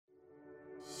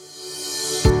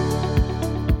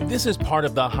This is part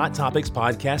of the Hot Topics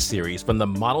podcast series from the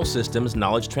Model Systems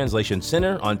Knowledge Translation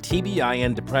Center on TBI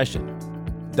and depression.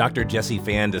 Dr. Jesse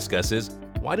Fan discusses,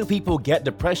 why do people get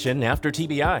depression after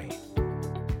TBI?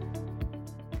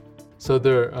 So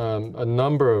there are a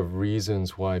number of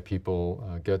reasons why people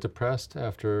get depressed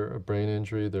after a brain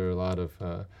injury. There are a lot of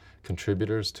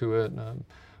contributors to it.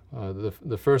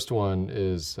 The first one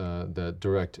is that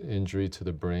direct injury to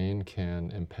the brain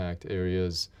can affect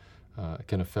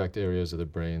areas of the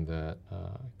brain that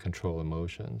control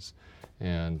emotions.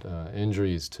 And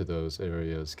injuries to those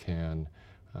areas can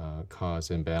cause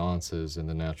imbalances in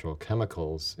the natural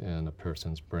chemicals in a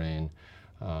person's brain.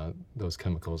 Those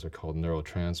chemicals are called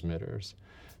neurotransmitters.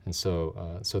 And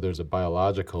so there's a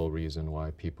biological reason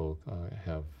why people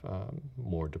have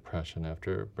more depression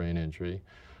after brain injury.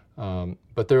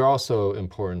 But there are also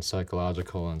important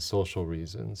psychological and social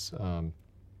reasons.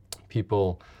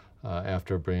 People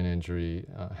after a brain injury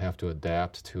have to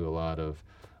adapt to a lot of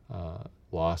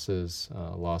losses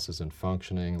in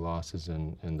functioning, losses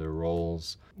in their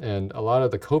roles. And a lot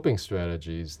of the coping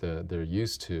strategies that they're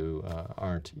used to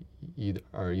are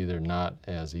either not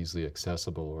as easily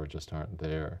accessible or just aren't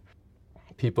there.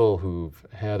 People who've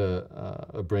had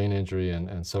a brain injury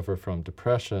and suffer from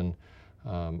depression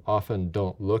often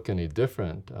don't look any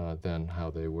different than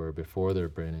how they were before their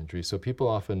brain injury. So people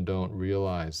often don't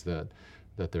realize that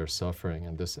they're suffering,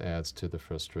 and this adds to the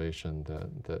frustration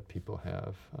that people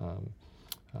have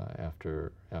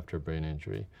after brain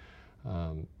injury.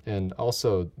 And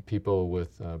also people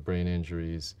with brain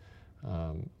injuries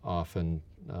often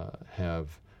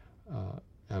have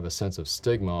a sense of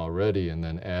stigma already, and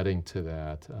then adding to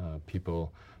that,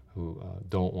 people who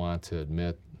don't want to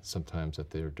admit sometimes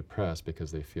that they're depressed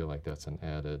because they feel like that's an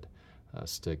added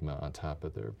stigma on top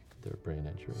of their brain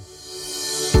injury.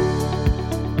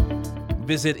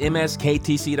 Visit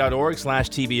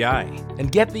msktc.org/TBI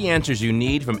and get the answers you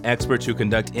need from experts who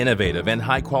conduct innovative and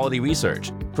high-quality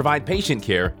research, provide patient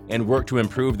care, and work to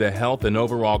improve the health and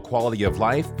overall quality of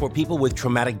life for people with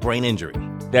traumatic brain injury.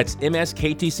 That's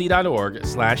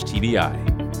msktc.org/TBI.